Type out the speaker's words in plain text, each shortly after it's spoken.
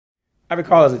I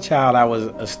recall as a child I was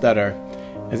a stutterer.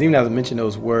 As even as I mentioned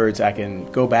those words, I can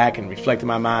go back and reflect in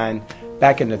my mind.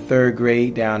 Back in the 3rd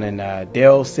grade down in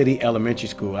Dale City Elementary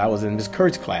School, I was in Miss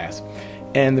Kurt's class.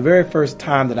 And the very first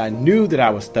time that I knew that I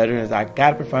was stuttering is I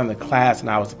got up in front of the class and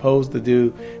I was supposed to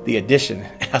do the addition.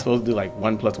 I was supposed to do like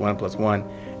 1 + 1 + 1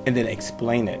 and then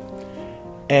explain it.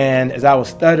 And as I was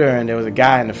stuttering, there was a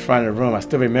guy in the front of the room. I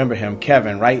still remember him,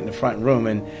 Kevin, right in the front room.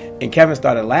 And Kevin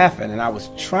started laughing, and I was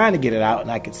trying to get it out, and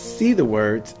I could see the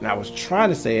words, and I was trying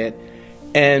to say it.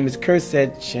 And Ms. Kurt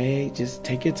said, Shay, just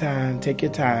take your time, take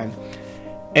your time.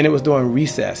 And it was during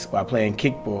recess while playing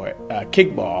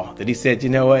kickball that he said, you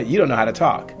know what, you don't know how to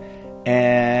talk.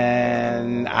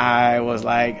 And I was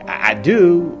like, I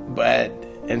do, but,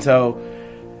 and so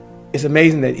it's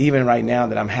amazing that even right now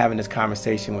that I'm having this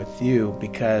conversation with you,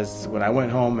 because when I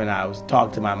went home and I was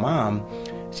talking to my mom,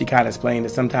 she kind of explained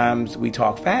that sometimes we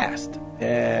talk fast.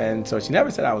 And so she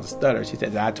never said I was a stutterer. She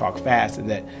said that I talk fast and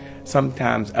that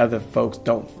sometimes other folks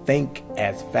don't think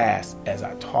as fast as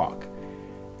I talk.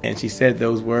 And she said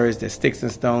those words that sticks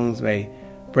and stones may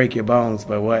break your bones,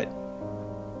 but what?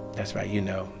 That's right, you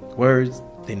know. Words,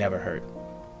 they never hurt.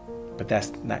 But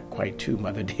that's not quite true,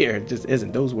 Mother dear. It just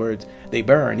isn't. Those words, they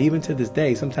burn. Even to this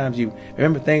day, sometimes you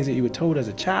remember things that you were told as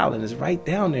a child, and it's right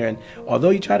down there. And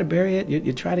although you try to bury it,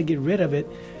 you try to get rid of it,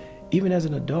 even as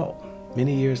an adult.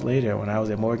 Many years later, when I was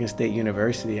at Morgan State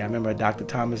University, I remember Dr.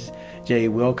 Thomas J.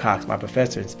 Wilcox, my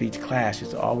professor in speech class,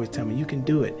 used to always tell me, you can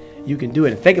do it. You can do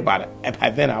it. And think about it. And by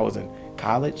then, I was in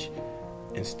college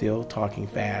and still talking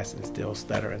fast and still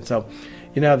stuttering. So,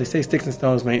 you know, they say sticks and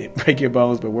stones may break your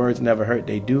bones, but words never hurt.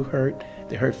 They do hurt.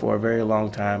 They hurt for a very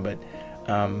long time. But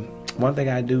one thing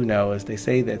I do know is they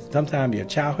say that sometimes your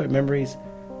childhood memories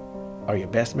are your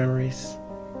best memories,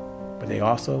 but they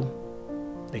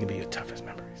can be your toughest memories.